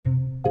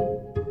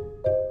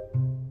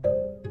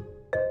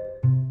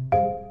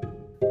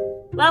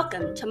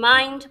Welcome to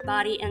Mind,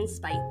 Body, and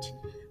Spite,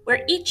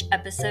 where each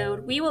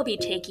episode we will be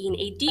taking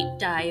a deep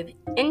dive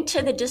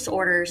into the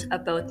disorders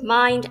of both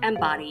mind and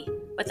body,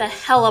 with a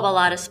hell of a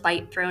lot of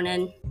spite thrown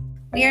in.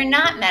 We are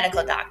not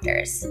medical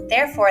doctors.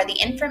 Therefore, the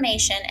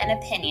information and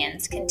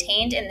opinions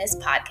contained in this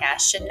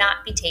podcast should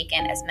not be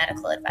taken as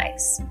medical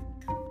advice.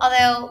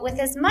 Although, with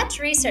as much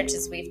research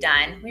as we've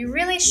done, we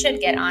really should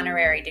get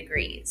honorary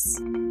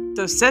degrees.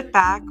 So sit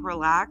back,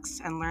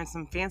 relax, and learn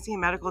some fancy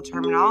medical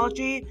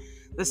terminology,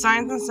 the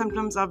signs and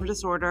symptoms of a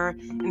disorder,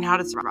 and how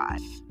to survive.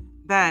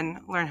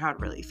 Then learn how it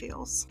really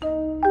feels.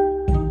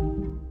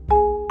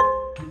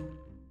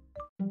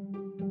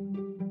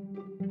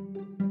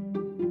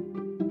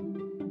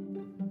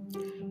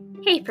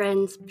 Hey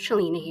friends,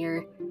 Shalina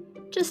here.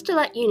 Just to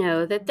let you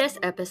know that this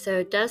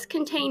episode does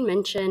contain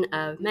mention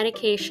of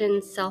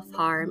medication,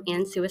 self-harm,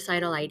 and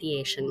suicidal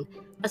ideation,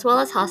 as well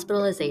as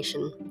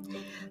hospitalization.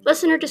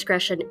 Listener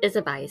discretion is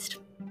advised.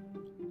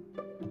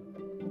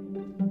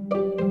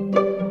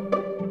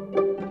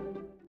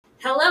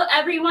 Hello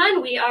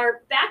everyone, we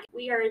are back.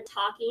 We are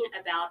talking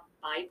about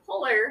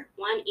Bipolar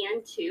I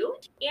and II.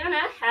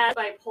 Anna has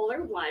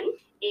Bipolar I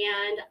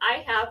and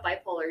I have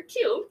Bipolar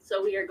II.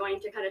 So we are going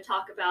to kind of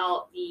talk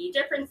about the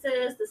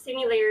differences, the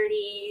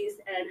similarities,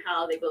 and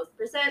how they both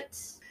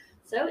present.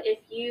 So if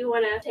you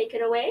want to take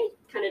it away,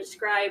 kind of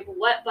describe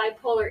what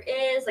bipolar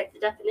is, like the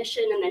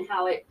definition, and then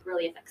how it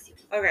really affects you.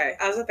 Okay,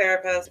 as a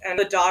therapist and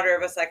the daughter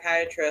of a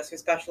psychiatrist who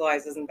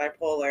specializes in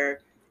bipolar,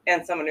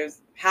 and someone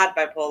who's had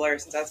bipolar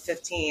since I was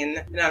 15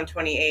 and I'm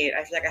 28,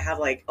 I feel like I have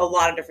like a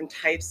lot of different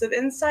types of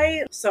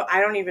insight. So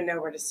I don't even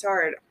know where to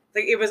start.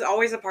 Like, it was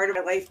always a part of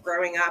my life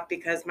growing up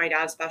because my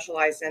dad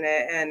specialized in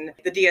it, and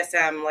the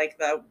DSM, like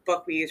the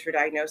book we use for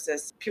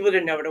diagnosis, people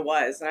didn't know what it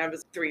was. And I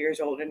was 3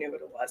 years old and knew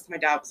what it was. My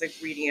dad was like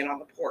reading it on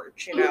the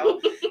porch,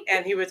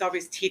 and he was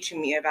always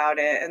teaching me about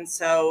it. And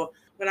so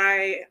when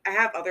I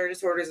have other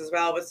disorders as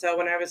well, but so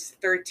when I was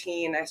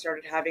 13, I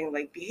started having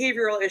like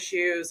behavioral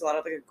issues, a lot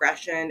of like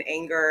aggression,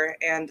 anger,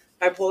 and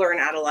bipolar in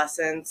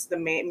adolescence. The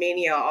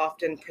mania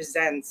often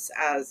presents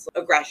as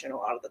aggression a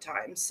lot of the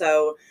time.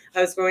 So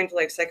I was going to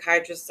like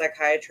psychiatrist,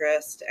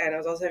 and I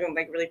was also having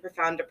like really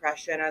profound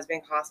depression. I was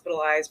being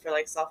hospitalized for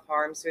like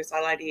self-harm,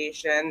 suicidal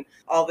ideation,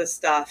 all this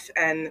stuff.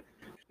 And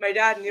my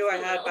dad knew I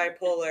had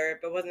bipolar,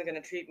 but wasn't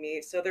going to treat me.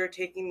 So they're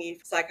taking me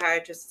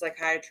psychiatrists,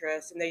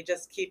 and they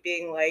just keep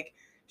being like,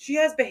 she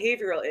has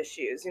behavioral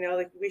issues,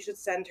 like we should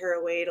send her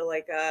away to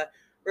like a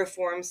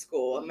reform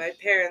school. And my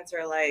parents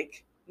are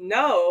like,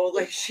 no,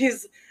 like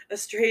she's a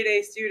straight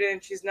A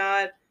student. She doesn't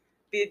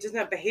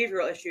have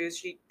behavioral issues.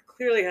 She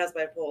clearly has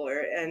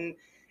bipolar. And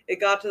it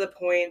got to the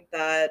point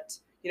that,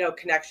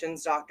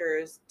 connections,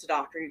 doctors to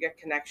doctor, you get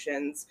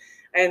connections.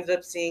 I ended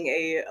up seeing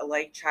a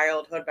like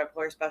childhood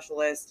bipolar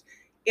specialist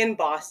in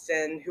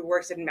Boston who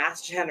works in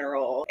Mass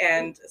General.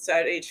 And so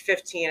at age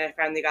 15, I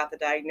finally got the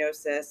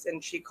diagnosis,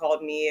 and she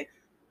called me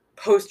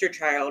poster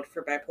child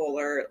for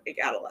bipolar, like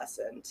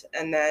adolescent.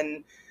 And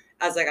then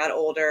as I got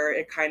older,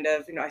 it kind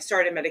of, I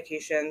started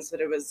medications,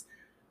 but it was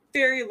a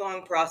very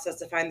long process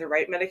to find the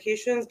right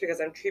medications because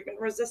I'm treatment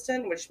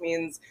resistant, which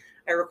means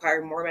I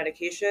require more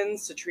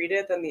medications to treat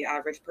it than the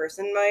average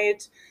person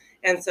might.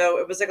 And so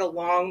it was like a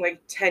long,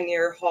 like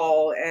 10-year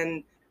haul.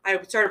 And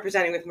I started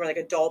presenting with more like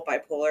adult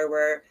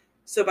bipolar,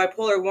 so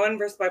bipolar 1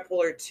 versus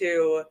bipolar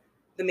 2,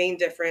 the main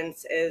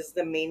difference is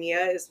the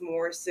mania is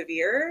more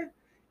severe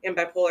in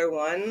bipolar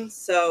 1.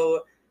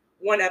 So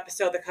one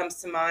episode that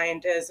comes to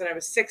mind is when I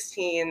was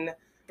 16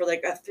 for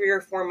like a 3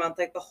 or 4 month,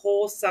 like the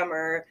whole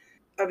summer,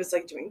 I was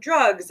like doing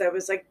drugs. I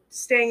was like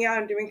staying out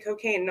and doing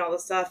cocaine and all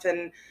this stuff.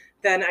 And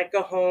then I'd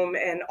go home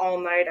and all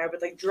night I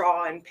would like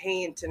draw and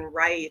paint and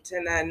write.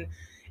 And then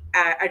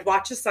I'd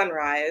watch the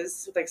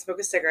sunrise, like smoke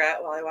a cigarette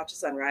while I watch the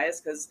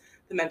sunrise because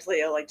the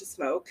mentally ill like to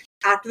smoke.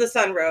 After the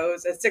sun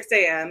rose at 6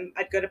 a.m.,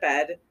 I'd go to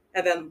bed,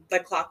 and then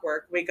like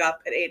clockwork, wake up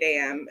at 8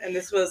 a.m. And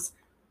this was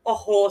a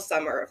whole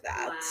summer of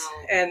that.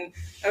 Wow. And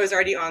I was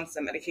already on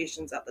some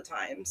medications at the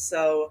time.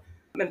 So,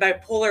 and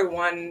bipolar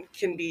 1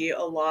 can be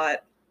a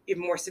lot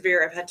even more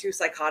severe. I've had 2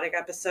 psychotic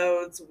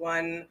episodes,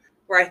 one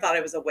where I thought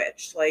I was a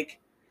witch.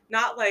 Like,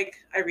 not like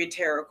I read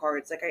tarot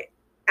cards. Like, I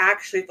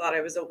actually thought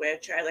I was a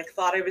witch. I like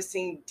thought I was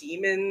seeing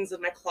demons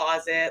in my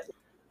closet.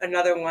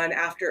 Another one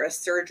after a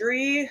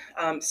surgery.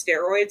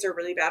 Steroids are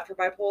really bad for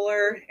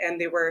bipolar,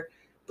 and they were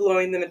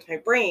blowing them into my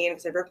brain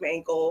because I broke my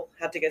ankle,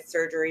 had to get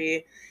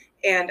surgery.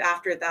 And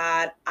after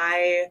that,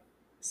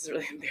 this is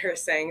really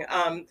embarrassing.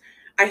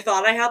 I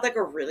thought I had like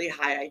a really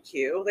high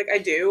IQ. Like I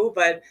do,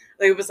 but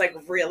like it was like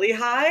really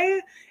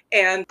high.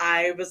 And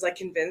I was like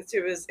convinced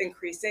it was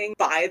increasing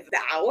by the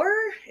hour,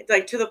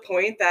 like to the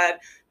point that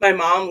my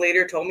mom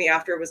later told me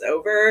after it was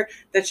over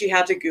that she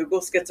had to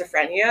Google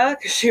schizophrenia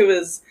because she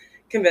was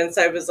convinced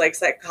I was like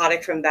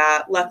psychotic from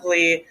that.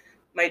 Luckily,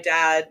 my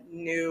dad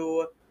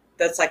knew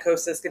that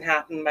psychosis can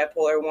happen in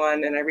bipolar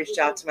 1, and I reached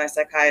out to my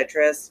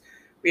psychiatrist,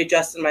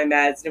 readjusted my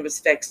meds, and it was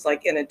fixed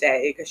like in a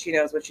day because she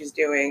knows what she's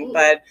doing.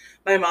 But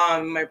my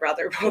mom and my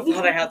brother both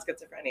thought I had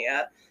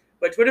schizophrenia.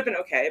 which would have been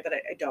okay, but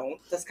I don't.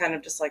 That's kind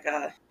of just like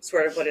a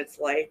sort of what it's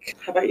like.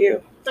 How about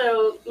you?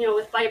 So,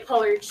 with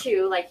bipolar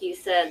II, like you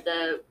said,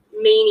 the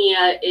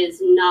mania is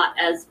not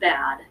as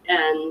bad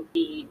and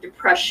the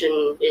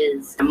depression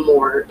is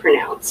more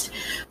pronounced.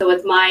 So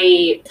with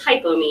my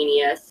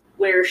hypomania,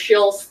 where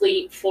she'll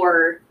sleep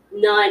for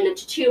none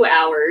to 2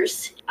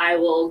 hours, I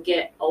will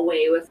get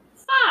away with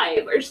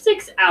 5 or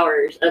 6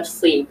 hours of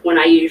sleep when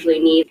I usually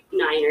need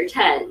 9 or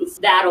 10.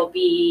 That'll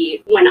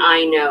be when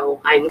I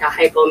know I'm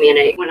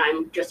hypomanic, when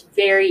I'm just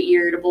very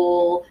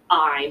irritable,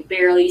 I'm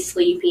barely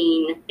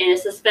sleeping, and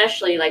it's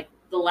especially like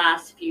the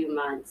last few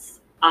months.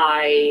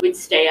 I would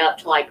stay up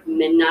to like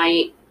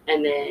midnight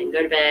and then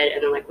go to bed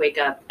and then like wake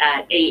up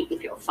at 8 and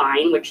feel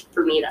fine, which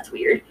for me that's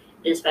weird.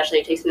 And especially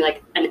it takes me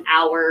like an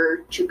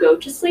hour to go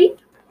to sleep.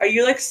 Are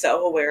you like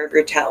so aware of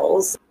your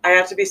tells? I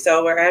have to be so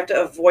aware. I have to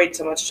avoid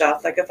so much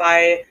stuff. Like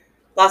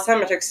last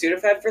time I took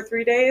Sudafed for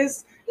 3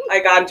 days,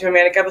 I got into a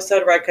manic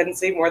episode where I couldn't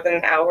sleep more than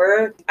an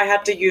hour. I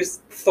had to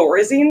use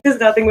Thorazine because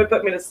nothing would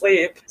put me to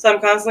sleep. So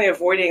I'm constantly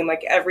avoiding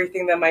like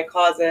everything that might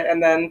cause it,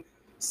 and then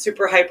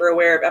super hyper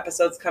aware of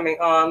episodes coming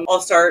on.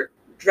 I'll start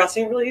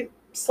dressing really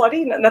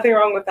slutty, nothing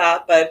wrong with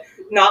that, but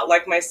not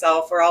like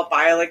myself, or I'll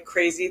buy like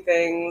crazy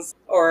things,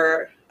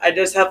 or I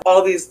just have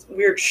all these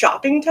weird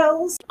shopping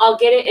tells. I'll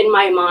get it in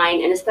my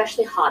mind, and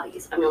especially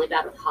hobbies. I'm really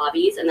bad with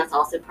hobbies, and that's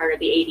also part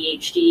of the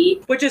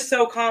ADHD. Which is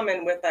so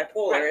common with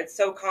bipolar. Right. It's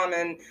so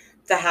common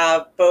to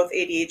have both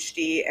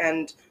ADHD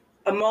and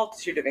a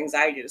multitude of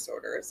anxiety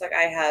disorders. Like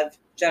I have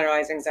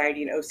generalized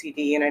anxiety and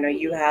OCD, and I know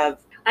you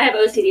have. I have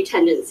OCD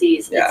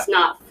tendencies. Yeah. It's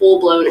not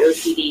full-blown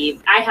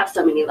OCD. I have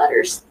so many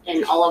letters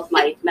in all of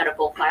my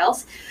medical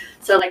files.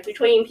 So like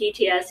between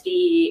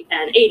PTSD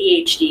and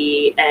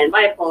ADHD and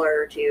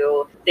bipolar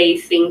II, they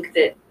think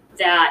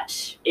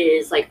that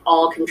is like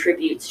all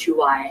contributes to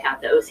why I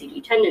have the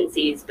OCD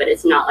tendencies, but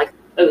it's not like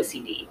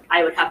OCD.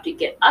 I would have to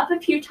get up a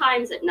few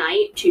times at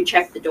night to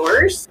check the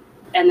doors,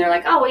 and they're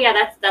like, oh, well, yeah,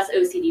 that's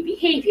OCD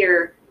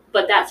behavior,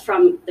 but that's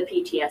from the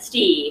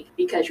PTSD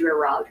because you were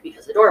robbed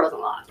because the door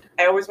wasn't locked.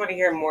 I always want to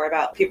hear more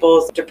about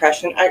people's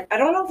depression. I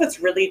don't know if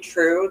it's really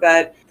true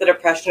that the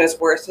depression is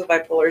worse with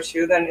bipolar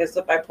II than it is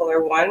with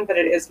bipolar I, but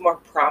it is more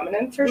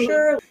prominent for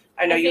sure.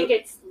 I think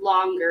it's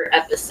longer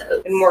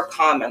episodes. And more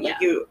common. Yeah.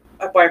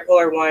 Like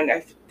bipolar I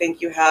think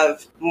you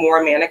have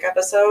more manic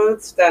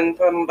episodes than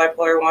from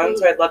bipolar I,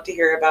 so I'd love to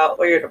hear about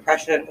what your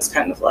depression is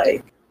kind of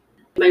like.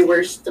 My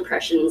worst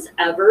depressions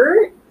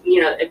ever,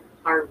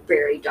 are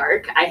very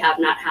dark. I have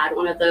not had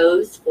one of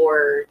those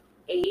for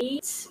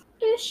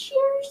 8-ish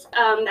years.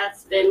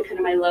 That's been kind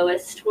of my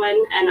lowest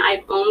one, and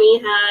I've only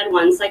had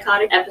one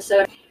psychotic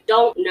episode.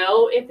 Don't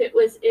know if it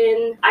was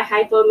in a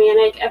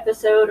hypomanic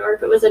episode or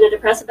if it was in a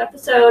depressive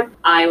episode.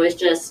 I was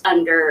just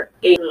under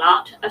a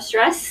lot of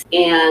stress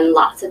and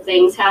lots of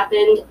things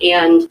happened,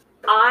 and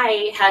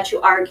I had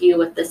to argue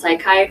with the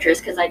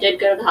psychiatrist because I did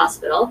go to the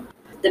hospital.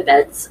 The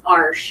beds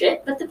are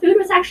shit, but the food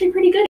was actually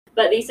pretty good.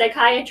 But the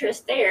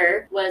psychiatrist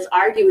there was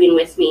arguing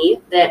with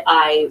me that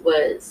I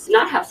was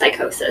not have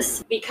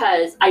psychosis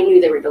because I knew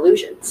they were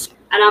delusions.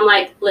 And I'm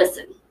like,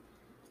 listen,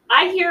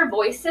 I hear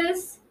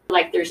voices,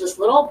 like there's this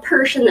little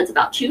person that's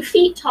about 2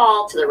 feet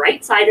tall to the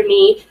right side of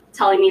me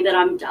telling me that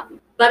I'm dumb.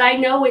 But I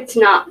know it's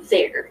not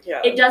there.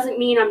 Yeah. It doesn't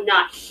mean I'm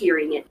not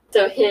hearing it.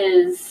 So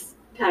his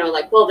kind of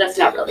like, well, that's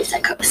not really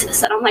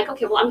psychosis. And I'm like,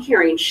 okay, well, I'm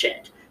hearing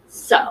shit.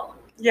 So...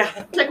 yeah.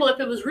 It's like, well, if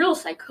it was real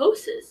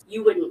psychosis,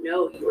 you wouldn't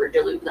know you were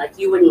deluded. Like,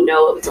 you wouldn't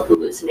know it was a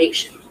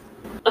hallucination.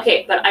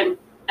 Okay, but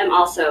I'm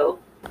also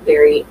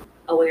very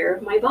aware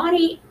of my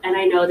body, and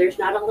I know there's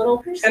not a little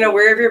person. And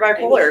aware of your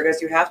bipolar,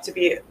 because you have to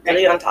be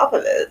really on top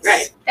of it.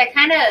 Right. That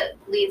kind of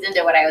leads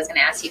into what I was going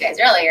to ask you guys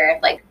earlier,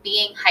 if like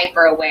being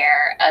hyper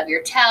aware of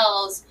your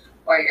tells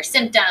or your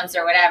symptoms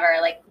or whatever,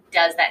 like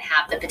does that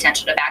have the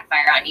potential to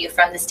backfire on you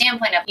from the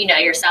standpoint of,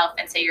 yourself,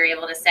 and so you're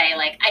able to say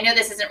like, I know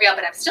this isn't real,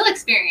 but I'm still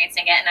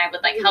experiencing it and I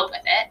would like help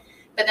with it.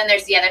 But then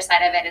there's the other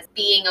side of it is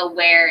being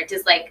aware,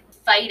 does like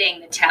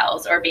fighting the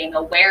tells or being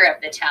aware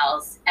of the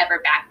tells ever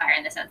backfire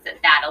in the sense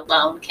that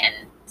alone can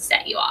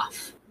set you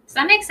off? Does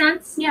that make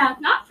sense? Yeah,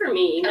 not for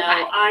me. Okay.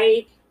 No,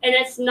 and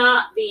it's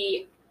not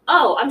the,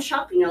 oh, I'm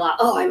shopping a lot.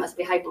 Oh, I must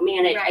be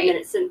hypomanic. Right.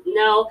 And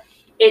then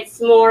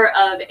it's more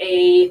of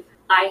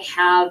I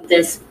have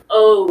this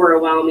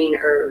overwhelming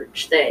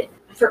urge that,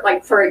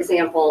 for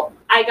example,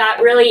 I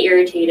got really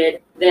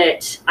irritated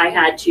that I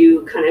had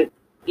to kind of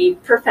be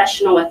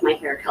professional with my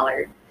hair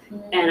color.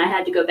 And I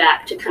had to go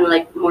back to kind of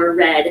like more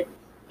red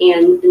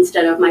and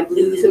instead of my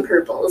blues and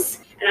purples.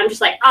 And I'm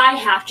just like, I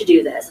have to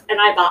do this. And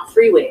I bought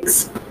 3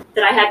 wigs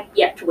that I had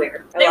yet to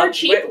wear. They were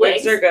cheap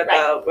wigs. Wigs are good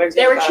though.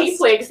 They were cheap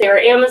wigs. They were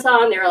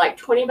Amazon. They were like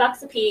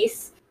 $20 a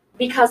piece.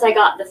 Because I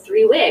got the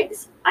 3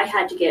 wigs, I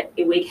had to get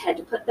a wig head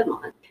to put them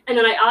on. And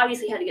then I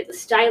obviously had to get the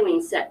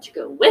styling set to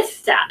go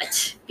with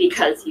that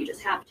because you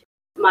just have to.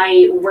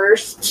 My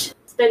worst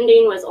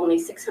spending was only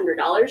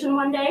 $600 in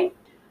one day.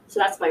 So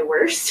that's my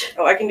worst.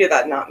 Oh, I can do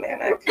that, not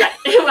manic.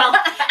 Well,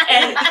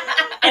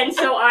 and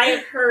so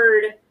I've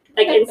heard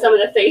Like in some of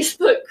the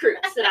Facebook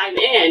groups that I'm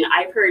in,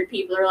 I've heard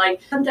people are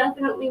like, I'm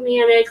definitely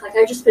manic. Like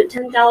I just spent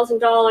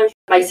 $10,000.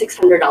 My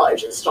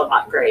 $600 is still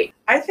not great.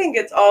 I think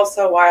it's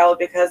also wild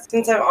because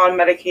since I'm on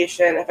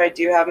medication, if I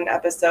do have an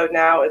episode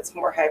now, it's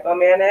more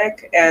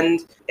hypomanic,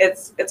 and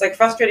it's like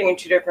frustrating in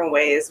two different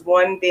ways.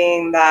 One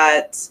being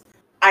that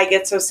I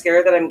get so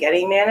scared that I'm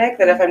getting manic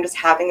that if I'm just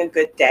having a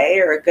good day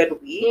or a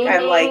good week,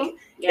 I'm like,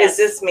 is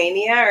this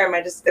mania or am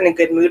I just in a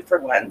good mood for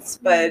once?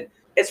 But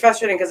it's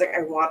frustrating because like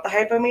I want the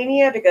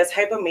hypomania, because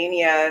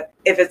hypomania,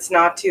 if it's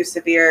not too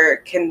severe,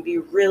 can be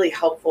really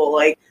helpful,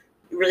 like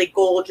really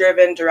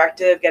goal-driven,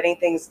 directive, getting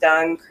things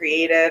done,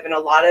 creative, and a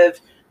lot of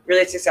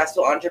really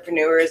successful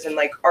entrepreneurs and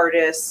like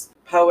artists,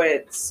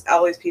 poets,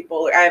 all these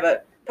people. I have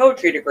a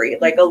poetry degree.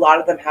 Like a lot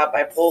of them have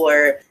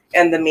bipolar,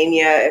 and the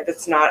mania, if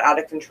it's not out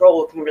of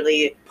control, can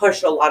really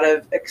push a lot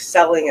of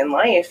excelling in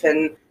life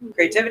and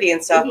creativity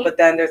and stuff. But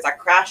then there's that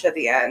crash at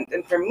the end.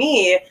 And for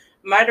me,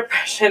 my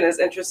depression is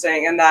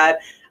interesting in that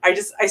I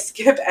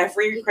skip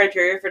every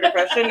criteria for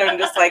depression. And I'm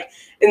just like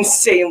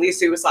insanely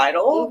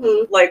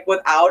suicidal, like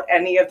without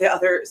any of the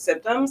other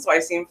symptoms. So I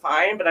seem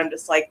fine, but I'm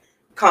just like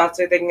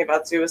constantly thinking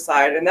about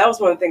suicide. And that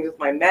was one of the things with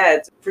my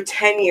meds. For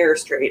 10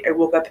 years straight, I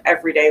woke up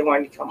every day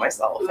wanting to kill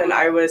myself. And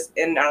I was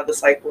in and out of the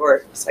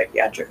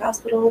psychiatric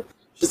hospital.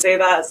 To say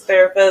that as a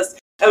therapist,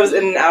 I was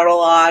in and out a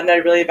lot, and I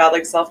had really bad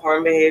like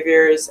self-harm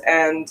behaviors.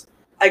 And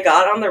I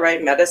got on the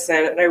right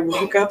medicine, and I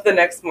woke up the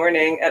next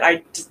morning and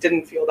I just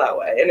didn't feel that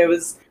way. And it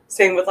was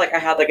same with like I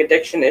had like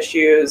addiction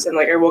issues, and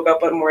like I woke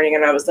up one morning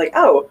and I was like,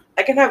 oh,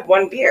 I can have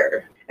one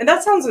beer. And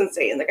that sounds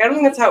insane. Like I don't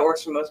think that's how it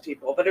works for most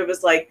people, but it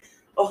was like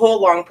a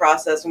whole long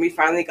process. When we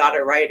finally got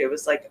it right, it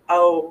was like,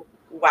 oh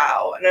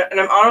wow. And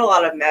I'm on a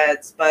lot of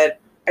meds, but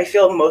I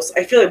feel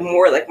like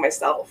more like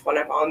myself when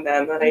I'm on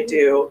them than I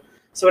do.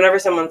 So whenever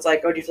someone's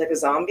like, oh, do you feel like a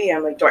zombie?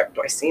 I'm like, do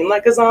I seem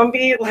like a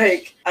zombie?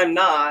 Like I'm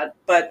not.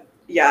 But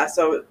yeah,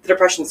 so the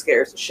depression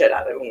scares the shit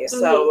out of me.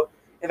 So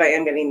if I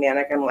am getting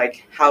manic, I'm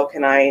like, how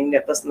can I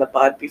nip this in the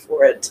bud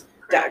before it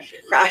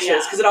crashes?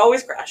 Because it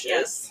always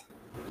crashes.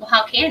 Well,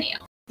 how can you?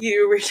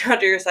 You reach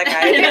out to your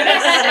psychiatrist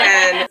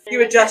and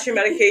you adjust your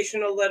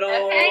medication a little.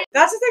 Okay.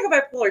 That's the thing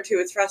about bipolar too.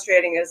 It's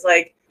frustrating is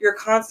like you're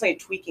constantly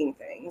tweaking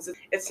things.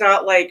 It's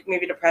not like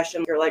maybe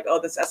depression. You're like,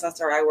 oh, this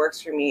SSRI works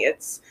for me.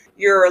 It's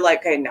you're like,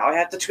 okay, now I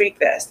have to tweak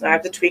this. Now I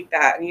have to tweak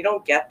that. And you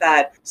don't get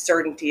that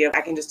certainty of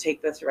I can just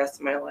take this the rest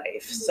of my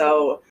life.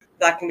 So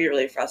that can be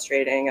really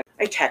frustrating.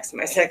 I text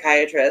my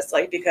psychiatrist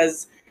like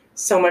because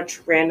so much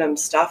random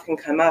stuff can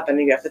come up and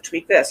you have to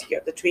tweak this, you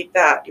have to tweak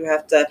that, you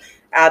have to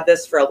add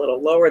this for a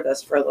little, lower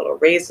this for a little,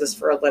 raise this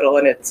for a little,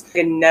 and it's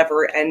a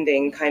never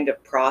ending kind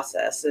of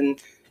process.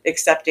 And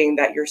accepting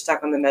that you're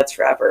stuck on the meds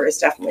forever is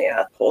definitely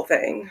a whole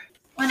thing.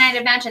 Well, and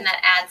I'd imagine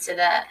that adds to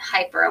the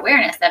hyper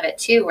awareness of it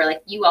too, where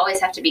like you always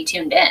have to be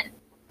tuned in.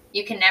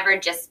 You can never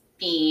just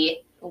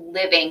be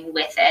living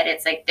with it.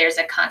 It's like there's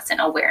a constant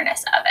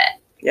awareness of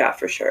it. Yeah,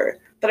 for sure.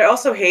 But I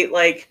also hate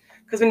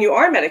because when you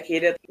are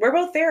medicated, we're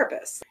both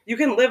therapists. You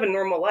can live a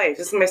normal life.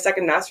 This is my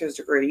second master's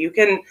degree. You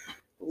can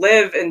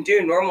live and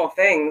do normal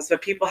things, but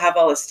people have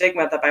all the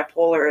stigma that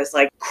bipolar is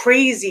like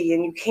crazy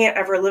and you can't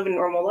ever live a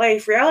normal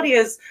life. Reality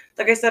is,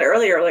 like I said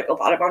earlier, like a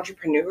lot of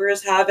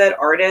entrepreneurs have it,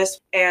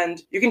 artists,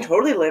 and you can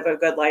totally live a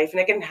good life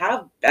and it can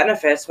have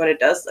benefits when it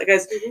does,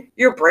 because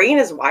your brain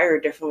is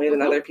wired differently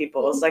than other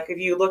people's. Like if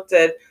you looked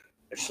at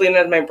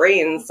Shalina and my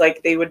brains,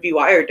 like they would be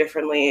wired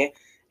differently,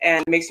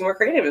 and it makes you more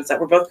creative and stuff.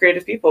 We're both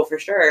creative people for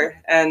sure.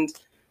 And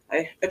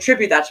I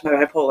attribute that to my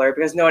bipolar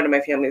because no one in my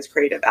family is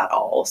creative at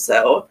all.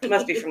 So it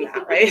must be from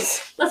that,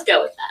 right? Let's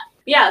go with that.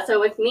 Yeah, so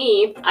with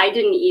me, I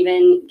didn't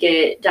even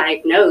get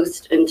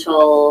diagnosed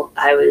until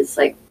I was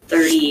like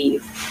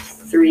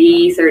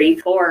 33,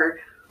 34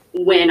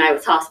 when I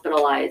was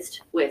hospitalized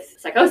with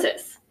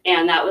psychosis.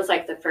 And that was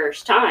like the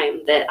first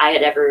time that I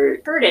had ever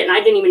heard it. And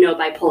I didn't even know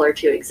bipolar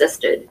II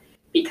existed,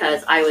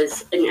 because I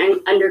was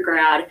an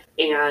undergrad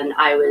and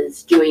I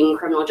was doing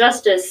criminal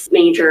justice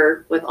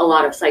major with a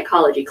lot of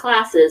psychology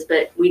classes,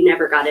 but we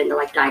never got into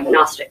like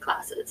diagnostic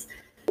classes.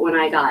 When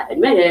I got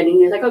admitted, and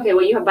he was like, okay,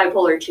 well, you have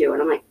bipolar II.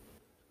 And I'm like,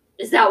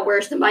 is that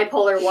worse than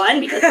bipolar I?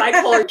 Because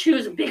bipolar II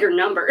is a bigger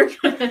number.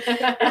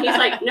 And he's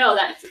like, no,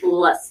 that's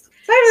less.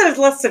 It's not even that it's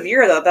less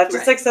severe though. That's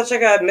just like such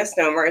like a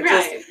misnomer. It's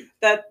just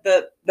that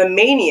the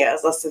mania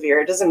is less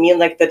severe. It doesn't mean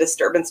like the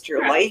disturbance to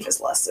your life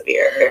is less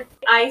severe.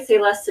 I say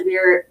less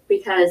severe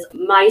because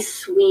my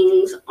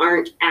swings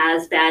aren't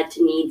as bad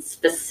to need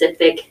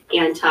specific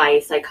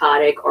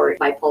antipsychotic or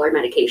bipolar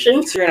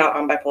medication. So you're not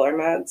on bipolar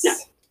meds? No.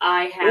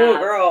 I have. Ooh,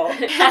 girl.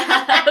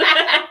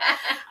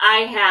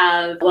 I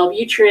have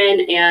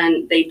Wellbutrin,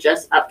 and they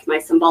just upped my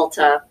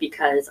Cymbalta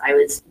because I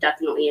was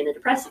definitely in a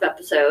depressive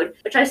episode,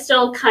 which I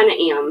still kind of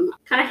am,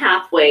 kind of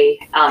halfway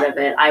out of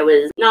it. I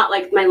was not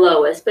like my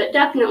lowest, but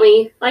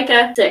definitely like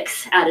a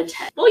 6 out of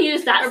 10. We'll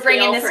use that. We're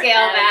bringing the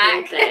scale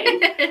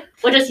back.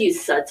 We'll just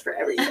use SUDS for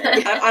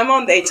everything. I'm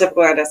on the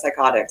atypical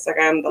antipsychotics. Like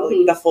I'm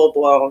the full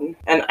blown,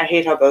 and I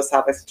hate how those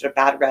have like such a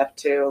bad rep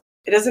too.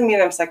 It doesn't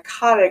mean I'm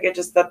psychotic. It's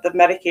just that the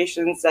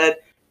medications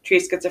that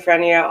treat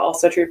schizophrenia,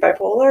 also treat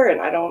bipolar,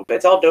 and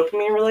it's all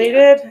dopamine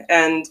related.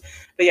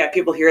 But yeah,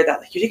 people hear that,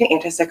 like, you're taking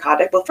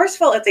antipsychotic. Well, first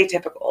of all, it's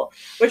atypical,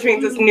 which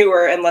means it's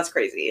newer and less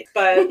crazy.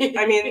 But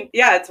I mean,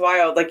 yeah, it's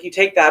wild. Like, you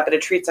take that, but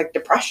it treats like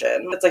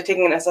depression. It's like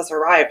taking an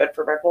SSRI, but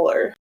for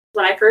bipolar.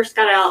 When I first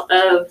got out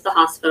of the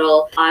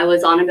hospital, I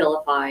was on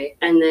Abilify,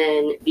 and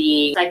then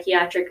the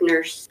psychiatric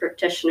nurse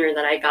practitioner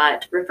that I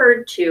got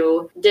referred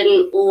to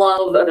didn't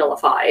love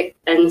Abilify,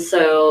 and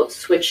so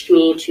switched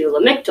me to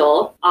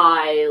Lamictal.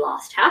 I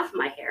lost half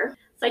my hair.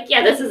 It's like,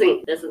 yeah, this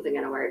isn't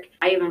gonna work.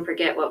 I even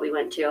forget what we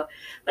went to,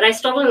 but I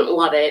still didn't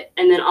love it.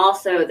 And then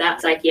also that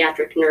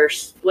psychiatric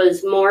nurse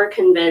was more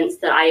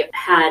convinced that I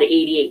had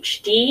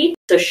ADHD.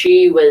 So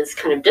she was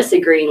kind of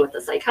disagreeing with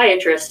the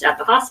psychiatrist at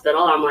the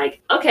hospital. I'm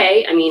like,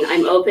 okay, I mean,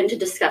 I'm open to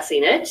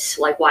discussing it.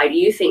 Like, why do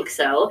you think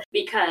so?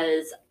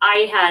 Because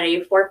I had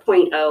a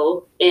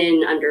 4.0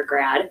 in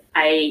undergrad.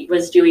 I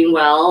was doing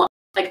well.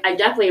 Like, I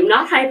definitely am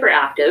not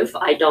hyperactive.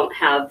 I don't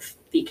have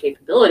the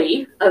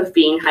capability of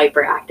being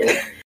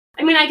hyperactive.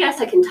 I mean, I guess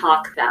I can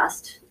talk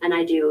fast, and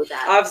I do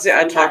that. Obviously,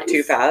 sometimes. I talk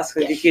too fast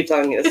because you keep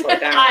telling me to slow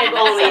down. I've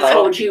only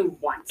told you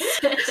once.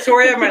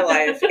 Story of my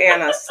life,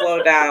 Anna,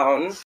 slow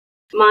down.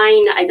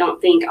 Mine, I don't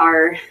think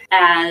are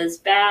as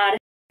bad.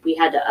 We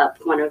had to up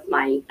one of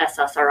my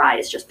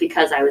SSRIs just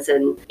because I was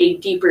in a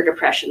deeper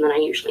depression than I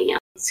usually am.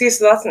 See,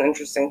 so that's an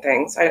interesting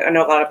thing. So I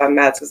know a lot about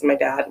meds because of my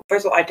dad.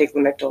 First of all, I take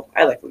Lamictal.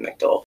 I like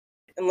Lamictal.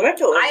 And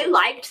Lamictal I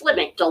liked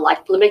Lamictal.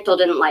 Like, Lamictal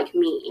didn't like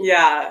me.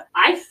 Yeah.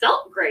 I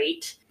felt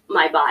great.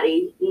 My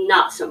body,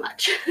 not so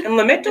much. And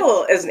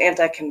Lamictal is an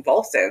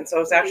anticonvulsant, so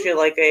it's actually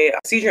like a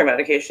seizure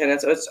medication. And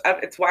so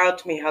it's wild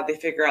to me how they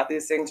figure out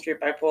these things treat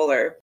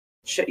bipolar.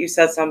 Shit, you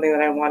said something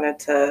that I wanted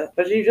to...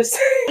 What did you just say?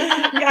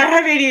 Yeah, I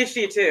have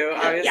ADHD too,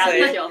 obviously.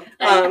 Yeah, me too.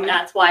 And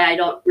that's why I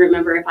don't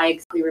remember if I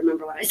exactly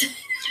remember what I said.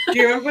 Do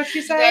you remember what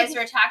she said? You guys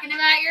were talking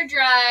about your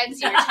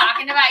drugs. You were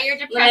talking about your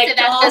depressive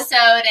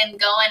episode and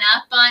going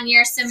up on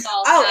your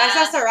Cymbalta. Oh,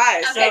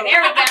 SSRIs. Okay, so,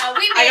 there we go.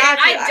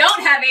 I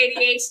don't have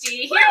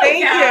ADHD. Thank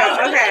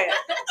you. Okay.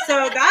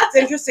 So that's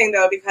interesting,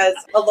 though, because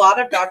a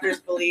lot of doctors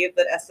believe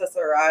that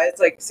SSRIs,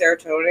 like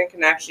serotonin,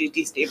 can actually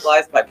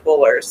destabilize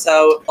bipolar.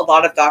 So a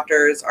lot of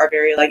doctors are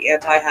very like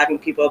anti having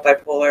people with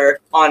bipolar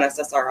on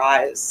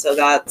SSRIs. So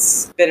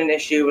that's been an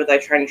issue with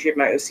like trying to treat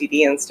my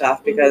OCD and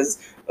stuff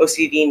because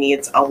OCD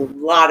needs a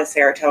lot of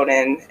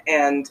serotonin,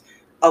 and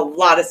a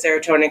lot of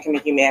serotonin can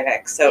make you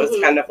manic. So it's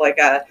kind of like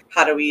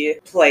how do we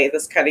play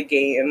this kind of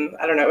game?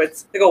 I don't know.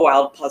 It's like a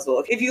wild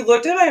puzzle. If you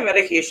looked at my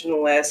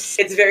medication list,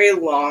 it's very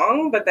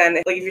long, but then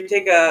like if you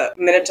take a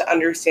minute to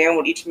understand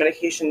what each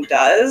medication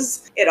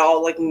does, it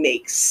all like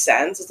makes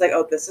sense. It's like,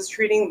 oh, this is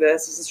treating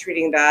this is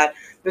treating that.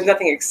 There's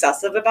nothing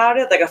excessive about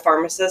it. Like a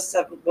pharmacist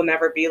will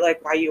never be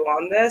like, why are you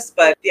on this?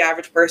 But the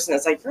average person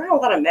is like, you're on a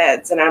lot of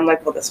meds. And I'm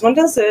like, well, this one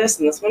does this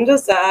and this one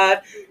does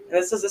that.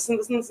 And this is this and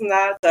this and this and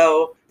that.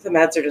 So the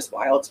meds are just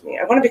wild to me.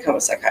 I want to become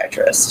a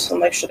psychiatrist. I'm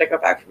like, should I go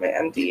back for my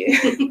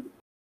MD?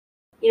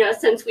 You know,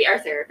 since we are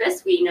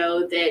therapists, we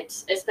know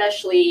that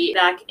especially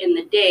back in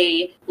the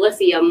day,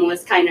 lithium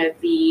was kind of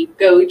the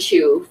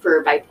go-to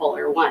for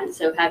bipolar 1.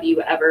 So have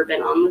you ever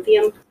been on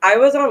lithium? I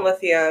was on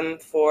lithium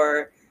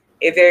for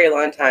a very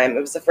long time. It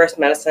was the first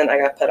medicine I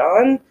got put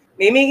on.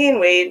 Made me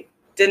gain weight,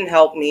 didn't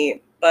help me,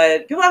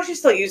 but people actually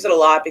still use it a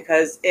lot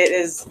because it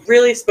is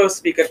really supposed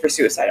to be good for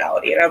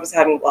suicidality, and I was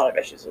having a lot of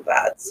issues with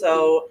that.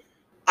 So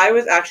I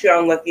was actually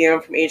on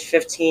lithium from age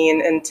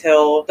 15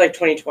 until like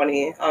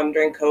 2020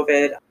 during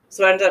COVID.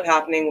 So what ended up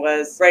happening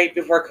was right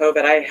before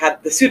COVID, I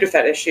had the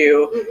Sudafed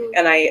issue,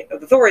 and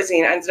the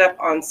Thorazine, I ended up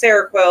on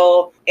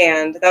Seroquel,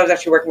 and that was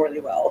actually working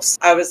really well. So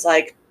I was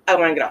like, I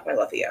want to get off my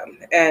lithium,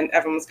 and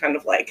everyone was kind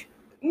of like,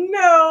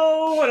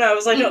 no. And I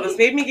was like, no, this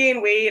made me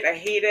gain weight. I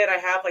hate it. I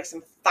have like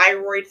some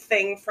thyroid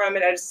thing from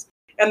it.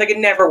 I'm like, it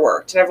never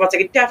worked. And everyone's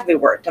like, it definitely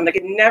worked. I'm like,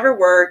 it never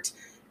worked.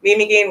 Made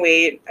me gain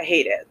weight. I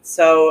hate it.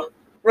 So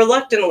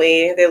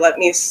reluctantly, they let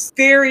me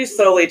very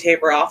slowly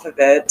taper off of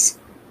it,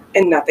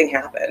 and nothing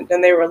happened.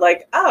 And they were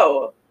like,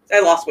 oh, I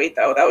lost weight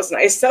though. That was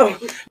nice. So,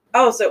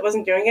 so it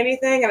wasn't doing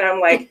anything. And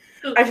I'm like,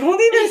 I've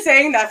only been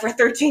saying that for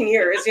 13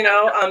 years, you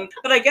know?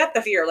 But I get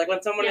the fear. Like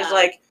when someone is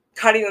like,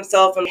 cutting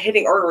themselves and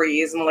hitting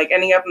arteries and like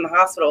ending up in the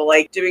hospital,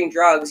 like doing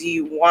drugs,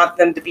 you want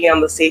them to be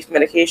on the safe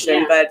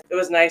medication. But it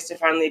was nice to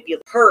finally be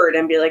heard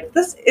and be like,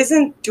 this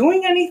isn't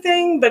doing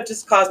anything, but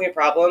just causing me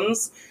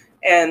problems.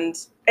 And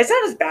it's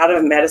not as bad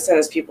of a medicine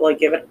as people like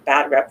give it a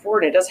bad rep for,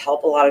 and it does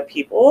help a lot of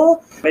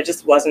people. It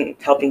just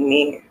wasn't helping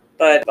me.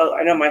 But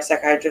I know my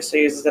psychiatrist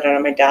still uses it, and I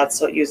know my dad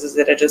still uses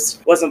it. It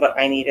just wasn't what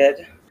I needed.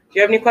 Do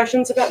you have any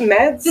questions about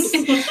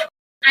meds?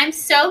 I'm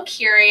so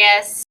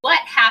curious what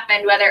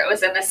happened, whether it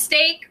was a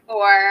mistake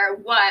or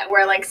what,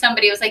 where like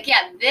somebody was like,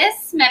 yeah,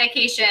 this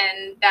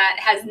medication that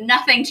has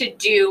nothing to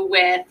do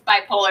with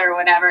bipolar or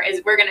whatever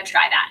we're going to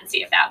try that and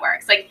see if that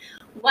works. Like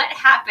what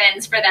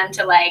happens for them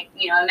to like,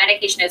 you know, a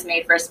medication is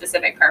made for a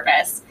specific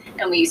purpose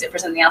and we use it for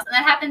something else. And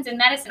that happens in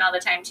medicine all the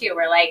time too,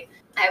 where like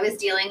I was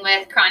dealing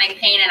with chronic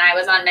pain and I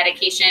was on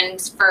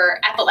medications for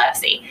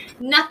epilepsy.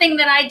 Nothing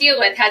that I deal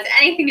with has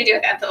anything to do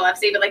with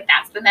epilepsy, but like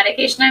that's the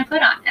medication I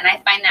put on. And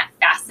I find that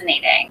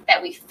fascinating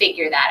that we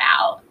figure that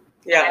out.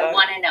 Yeah. And I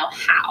want to know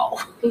how.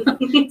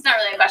 It's not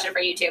really a question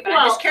for you two, but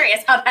I'm just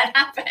curious how that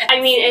happened. I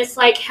mean, it's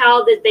like,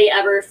 how did they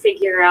ever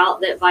figure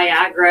out that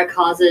Viagra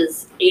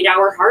causes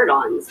 8-hour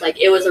hard-ons? Like,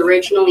 it was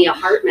originally a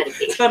heart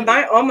medication. But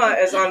my Oma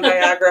is on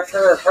Viagra for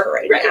her heart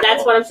rate now.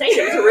 That's what I'm saying.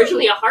 It was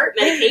originally a heart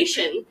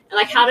medication. And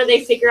like, how did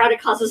they figure out it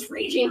causes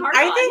raging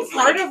hard-ons? I think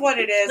part of what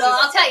it is... So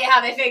I'll tell you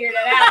how they figured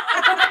it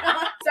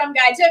out. Some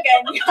guy took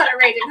it and got a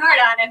raging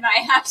hard-on if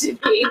I have to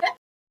be.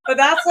 But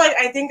that's like,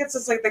 I think it's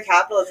just like the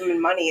capitalism and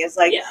money is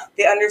like,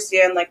 they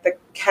understand like the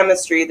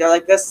chemistry. They're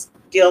like, this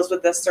deals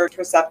with this search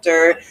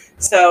receptor.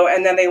 So,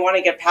 and then they want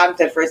to get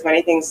patented for as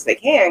many things as they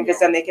can,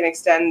 because then they can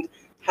extend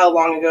how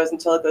long it goes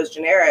until it goes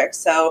generic.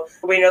 So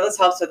we know this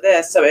helps with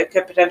this, so it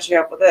could potentially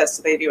help with this.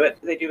 So they do a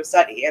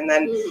study. And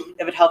then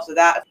if it helps with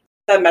that,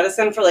 the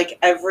medicine for like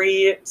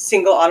every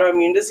single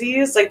autoimmune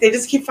disease, like they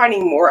just keep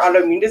finding more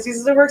autoimmune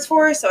diseases it works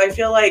for. So I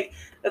feel like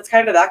it's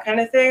kind of that kind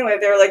of thing. Like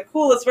they're like,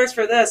 cool, this works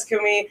for this.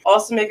 Can we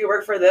also make it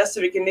work for this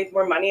so we can make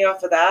more money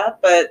off of that?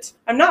 But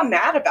I'm not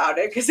mad about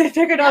it because they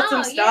figured out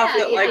some stuff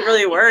that like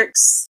really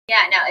works.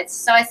 Yeah, no,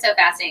 it's always so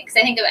fascinating because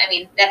I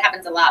think, that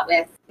happens a lot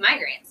with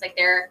migraines. Like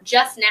they're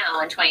just now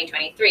in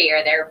 2023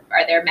 are there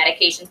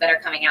medications that are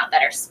coming out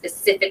that are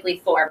specifically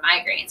for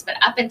migraines. But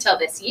up until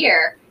this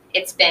year,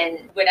 it's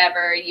been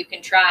whatever you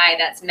can try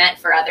that's meant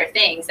for other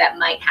things that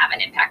might have an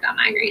impact on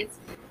migraines.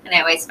 And I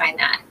always find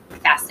that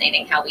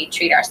fascinating how we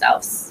treat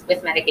ourselves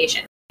with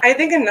medication. I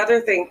think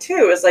another thing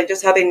too is like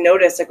just how they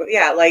notice,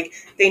 like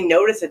they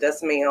notice it does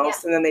something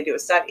else and then they do a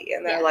study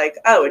and they're like,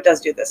 oh, it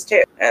does do this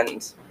too.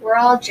 And we're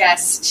all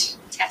just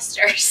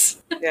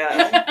testers.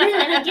 Yeah.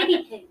 And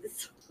guinea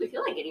pigs. We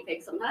feel like guinea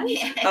pigs sometimes.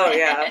 Oh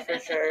yeah, for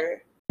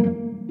sure.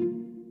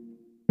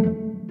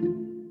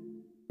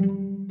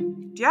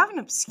 Do you have an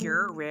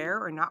obscure,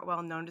 rare, or not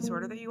well-known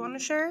disorder that you want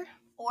to share?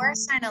 Or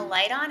shine a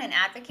light on and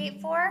advocate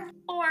for?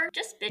 Or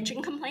just bitch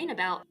and complain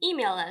about.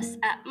 Email us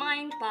at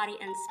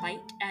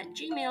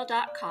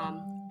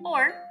mindbodyandspite@gmail.com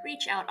or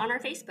reach out on our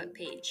Facebook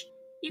page.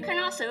 You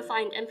can also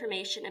find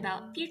information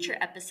about future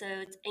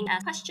episodes and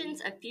ask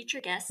questions of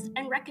future guests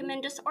and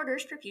recommend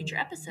disorders for future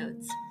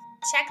episodes.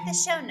 Check the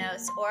show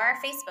notes or our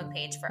Facebook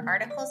page for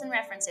articles and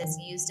references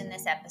used in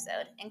this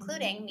episode,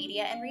 including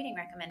media and reading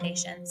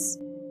recommendations.